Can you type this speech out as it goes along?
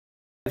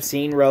I've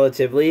seen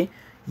relatively,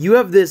 you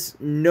have this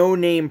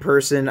no-name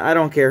person, I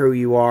don't care who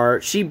you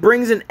are, she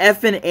brings an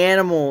effing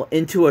animal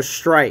into a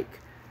strike.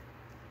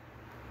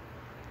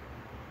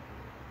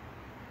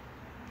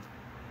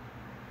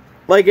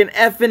 Like an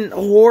effing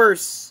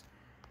horse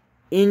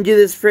into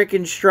this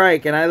freaking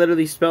strike, and I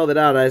literally spelled it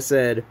out. I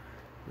said,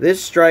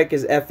 this strike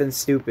is effing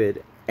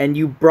stupid, and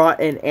you brought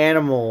an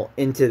animal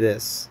into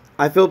this.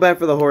 I feel bad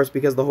for the horse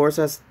because the horse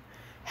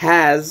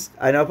has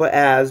I know I put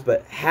as,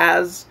 but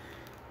has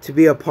to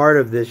be a part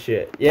of this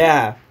shit.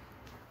 Yeah.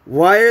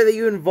 Why are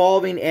you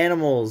involving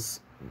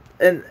animals?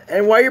 And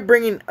why are you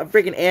bringing a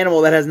freaking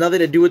animal that has nothing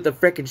to do with the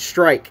freaking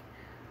strike?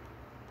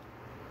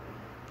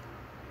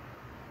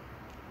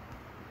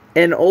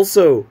 And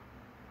also,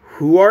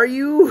 who are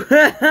you?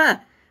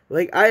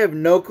 Like, I have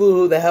no clue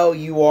who the hell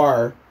you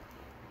are.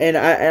 And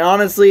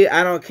honestly,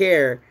 I don't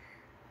care.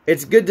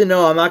 It's good to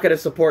know I'm not going to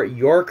support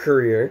your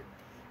career.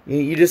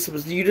 You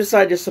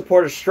decide to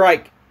support a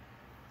strike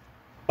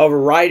of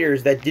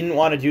writers that didn't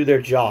want to do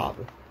their job.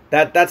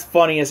 That's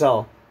funny as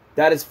hell.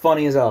 That is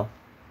funny as hell.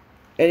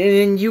 And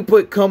then you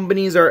put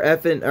companies are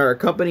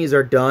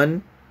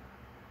done.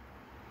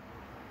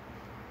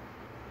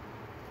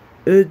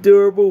 An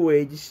adorable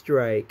way to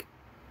strike.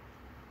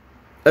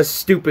 A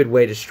stupid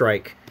way to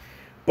strike.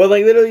 But,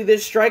 like, literally,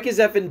 this strike is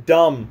effing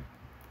dumb.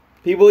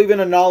 People even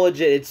acknowledge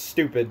it, it's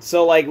stupid.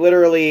 So, like,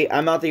 literally,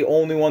 I'm not the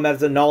only one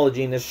that's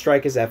acknowledging this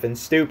strike is effing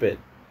stupid.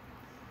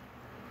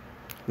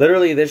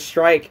 Literally, this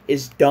strike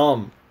is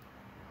dumb.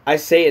 I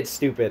say it's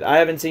stupid. I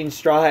haven't seen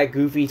Straw Hat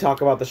Goofy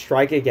talk about the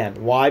strike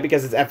again. Why?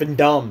 Because it's effing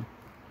dumb.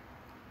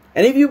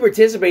 And if you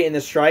participate in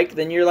the strike,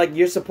 then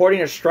you're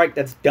supporting a strike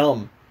that's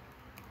dumb.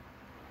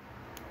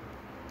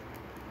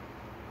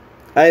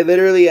 I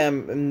literally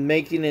am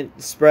making it,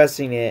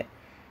 expressing it.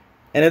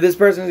 And if this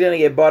person's gonna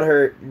get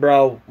butthurt,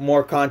 bro,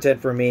 more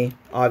content for me,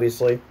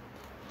 obviously.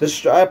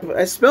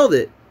 I spelled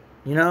it,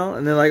 you know?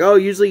 And they're like, oh,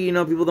 usually, you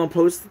know, people don't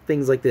post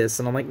things like this.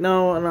 And I'm like,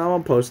 no, I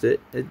won't post it,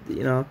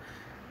 you know?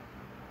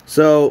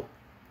 So,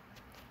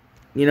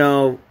 you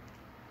know,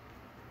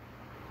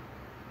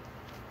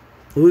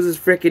 who's this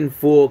freaking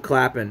fool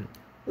clapping?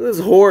 Look at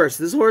this horse.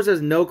 This horse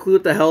has no clue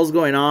what the hell's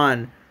going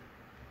on.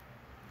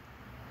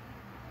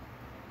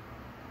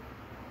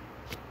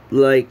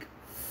 Like,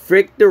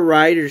 frick the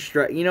writer's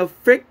strike. You know,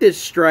 frick this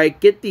strike.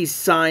 Get these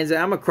signs.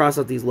 I'm going to cross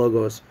out these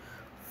logos.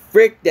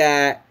 Frick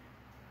that.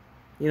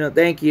 You know,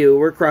 thank you.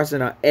 We're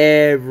crossing out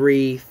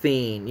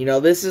everything. You know,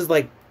 this is,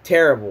 like,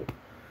 terrible.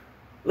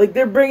 Like,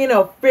 they're bringing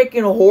a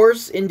freaking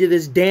horse into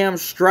this damn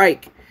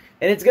strike.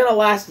 And it's going to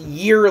last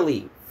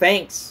yearly.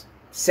 Thanks,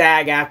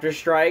 SAG-AFTRA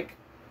strike.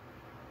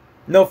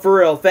 No, for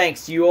real,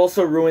 thanks. You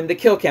also ruined the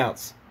kill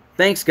counts.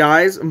 Thanks,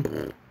 guys.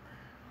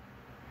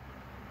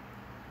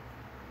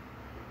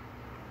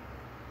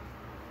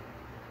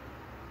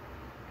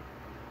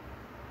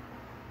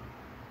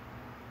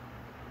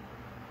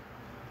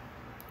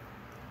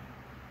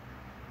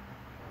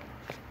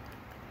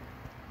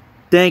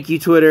 Thank you,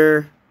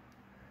 Twitter.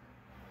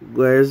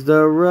 Where's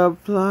the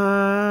reply?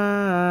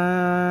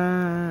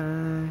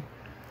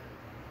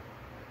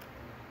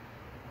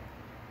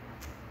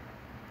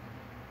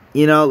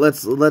 You know,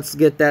 let's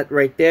get that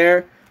right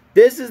there.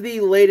 This is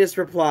the latest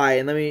reply,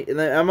 and I'm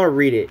gonna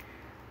read it.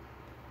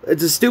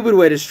 It's a stupid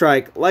way to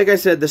strike. Like I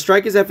said, the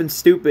strike is effing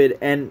stupid,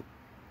 and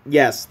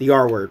yes, the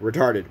R word,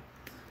 retarded.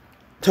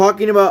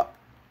 Talking about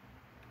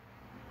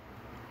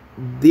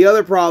the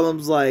other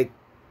problems like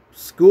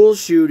school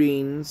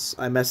shootings.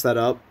 I messed that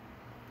up.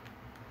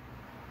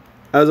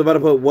 I was about to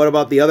put, what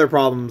about the other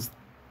problems?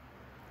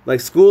 Like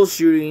school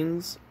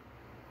shootings.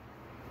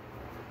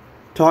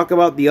 Talk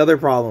about the other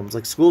problems,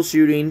 like school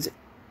shootings,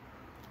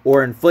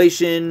 or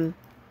inflation,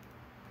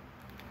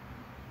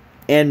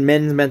 and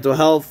men's mental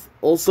health.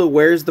 Also,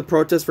 where's the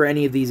protest for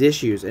any of these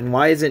issues? And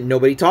why isn't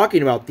nobody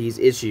talking about these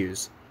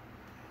issues?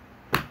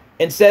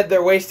 Instead,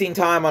 they're wasting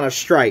time on a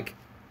strike.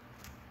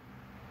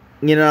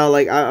 You know,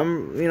 like,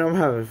 I'm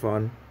having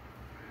fun.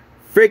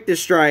 Frick the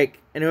strike,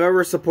 and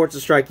whoever supports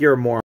the strike, you're a moron.